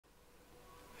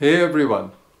Hey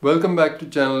everyone, welcome back to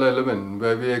Channel 11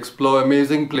 where we explore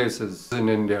amazing places in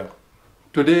India.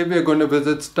 Today we are going to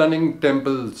visit stunning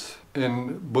temples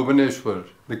in Bhubaneswar,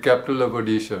 the capital of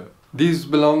Odisha. These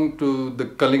belong to the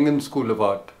Kalingan school of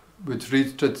art, which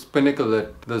reached its pinnacle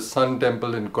at the Sun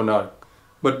Temple in Konark.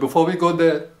 But before we go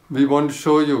there, we want to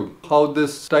show you how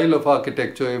this style of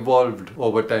architecture evolved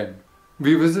over time.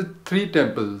 We visit 3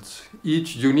 temples,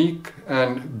 each unique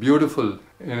and beautiful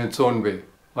in its own way.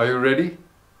 Are you ready?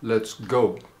 Let's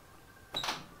go.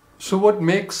 So what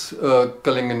makes a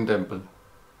Kalingan temple?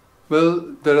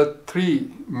 Well, there are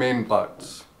 3 main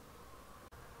parts.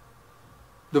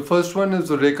 The first one is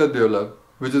the Rekha,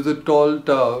 which is a tall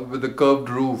tower with a curved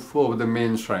roof over the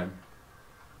main shrine.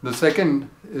 The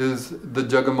second is the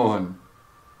Jagamohan,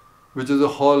 which is a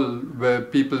hall where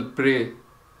people pray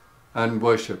and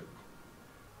worship.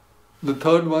 The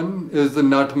third one is the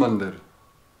Nath Mandir,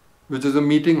 which is a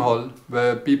meeting hall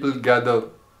where people gather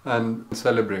and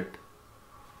celebrate.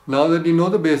 Now that you know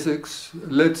the basics,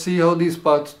 let's see how these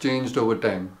parts changed over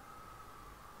time.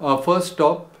 Our first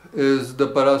stop is the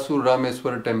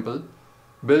Parasurameswara temple,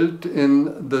 built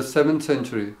in the 7th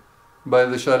century by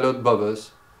the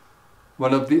Shailodbhavas,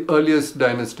 one of the earliest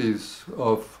dynasties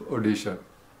of Odisha.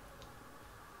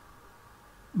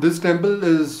 This temple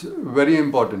is very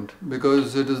important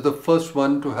because it is the first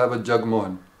one to have a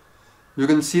Jagmohan. You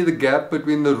can see the gap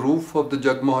between the roof of the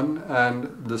Jagmohan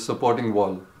and the supporting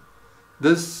wall.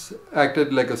 This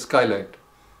acted like a skylight.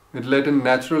 It let in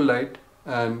natural light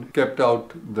and kept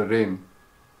out the rain.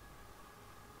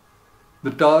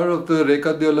 The tower of the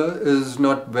Rekha is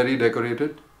not very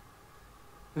decorated.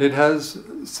 It has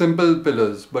simple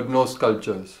pillars but no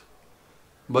sculptures.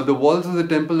 But the walls of the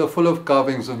temple are full of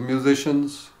carvings of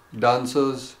musicians,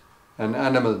 dancers and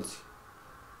animals.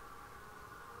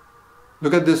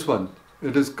 Look at this one.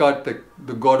 It is Cuttack,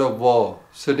 the god of war,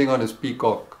 sitting on his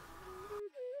peacock.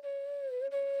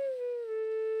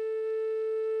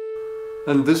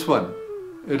 And this one,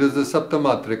 it is the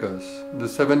Saptamatrikas, the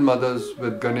 7 mothers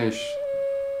with Ganesh.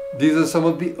 These are some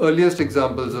of the earliest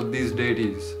examples of these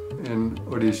deities in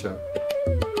Odisha.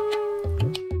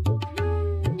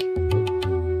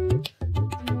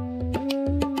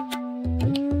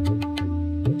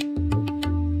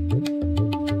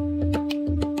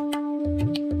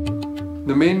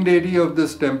 The main deity of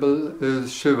this temple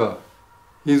is Shiva.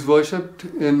 He is worshipped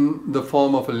in the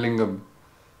form of a lingam.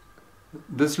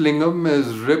 This lingam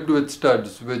is ribbed with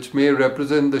studs which may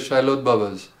represent the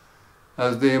Shailodbhavas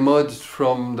as they emerged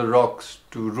from the rocks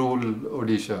to rule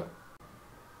Odisha.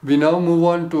 We now move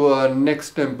on to our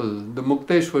next temple, the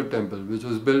Mukteshwar temple, which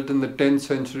was built in the 10th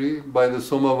century by the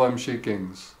Somavamshi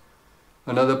kings,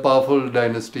 another powerful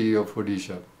dynasty of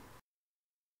Odisha.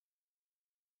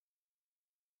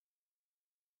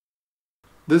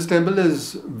 This temple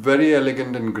is very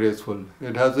elegant and graceful.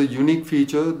 It has a unique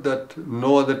feature that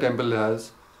no other temple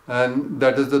has, and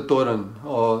that is the toran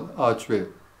or archway.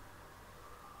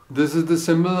 This is the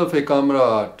symbol of Ekamra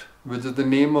art, which is the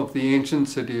name of the ancient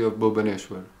city of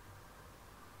Bhubaneswar.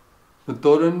 The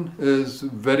toran is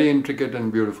very intricate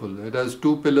and beautiful. It has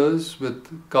 2 pillars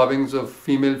with carvings of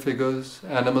female figures,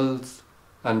 animals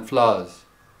and flowers.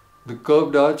 The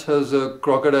curved arch has a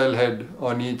crocodile head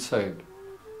on each side.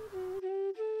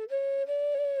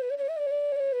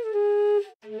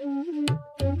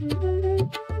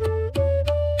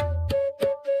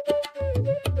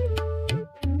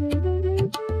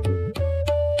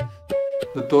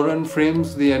 The toran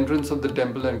frames the entrance of the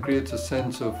temple and creates a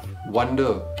sense of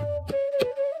wonder.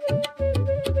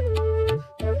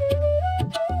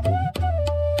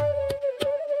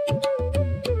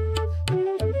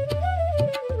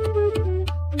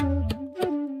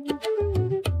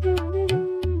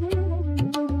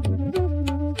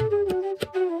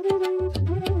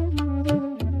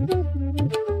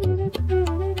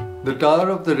 The tower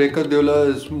of the Rekha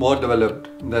is more developed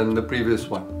than the previous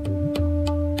one.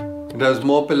 It has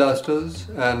more pilasters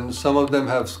and some of them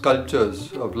have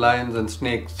sculptures of lions and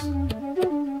snakes.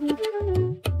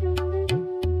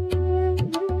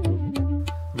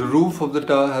 The roof of the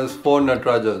tower has 4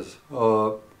 Natarajas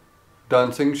or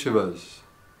dancing Shivas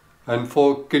and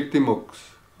 4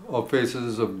 Kirtimukhs or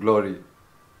faces of glory.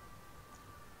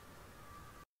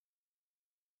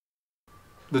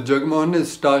 The Jagmohan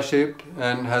is star-shaped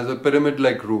and has a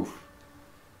pyramid-like roof.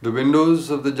 The windows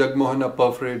of the Jagmohan are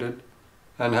perforated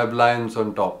and have lions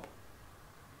on top.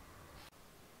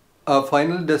 Our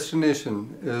final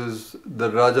destination is the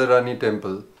Rajarani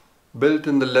temple, built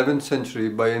in the 11th century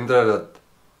by Indrarath,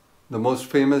 the most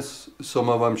famous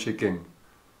Somavamshi king.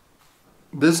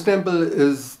 This temple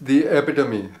is the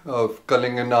epitome of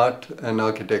Kalingan art and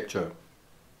architecture.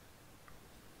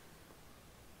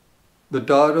 The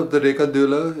tower of the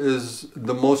Rekadula is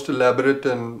the most elaborate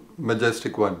and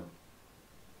majestic one.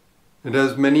 It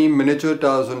has many miniature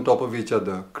towers on top of each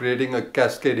other, creating a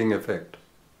cascading effect.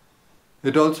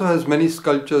 It also has many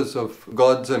sculptures of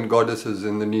gods and goddesses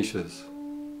in the niches.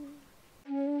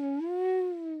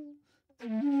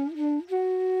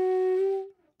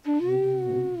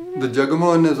 The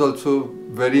Jagamohan is also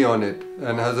very ornate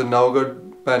and has a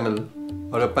Navgad panel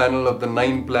or a panel of the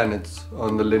 9 planets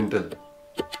on the lintel.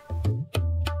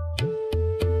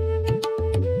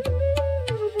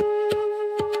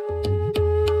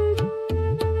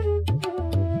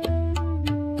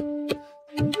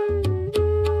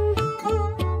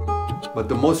 But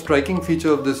the most striking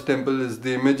feature of this temple is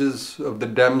the images of the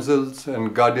damsels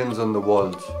and guardians on the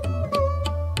walls.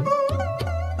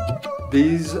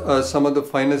 These are some of the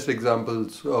finest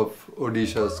examples of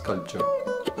Odisha sculpture.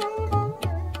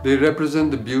 They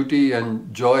represent the beauty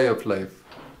and joy of life.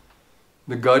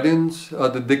 The guardians are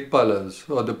the Dikpalas,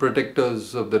 or the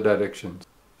protectors of the directions.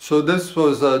 So this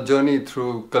was our journey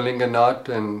through Kalingan art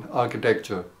and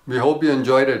architecture. We hope you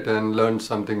enjoyed it and learned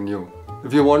something new.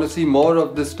 If you want to see more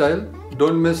of this style,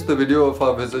 don't miss the video of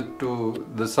our visit to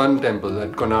the Sun Temple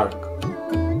at Konark.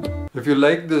 If you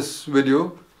like this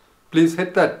video, please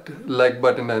hit that like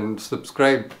button and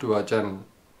subscribe to our channel.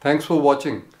 Thanks for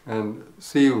watching and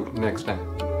see you next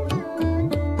time.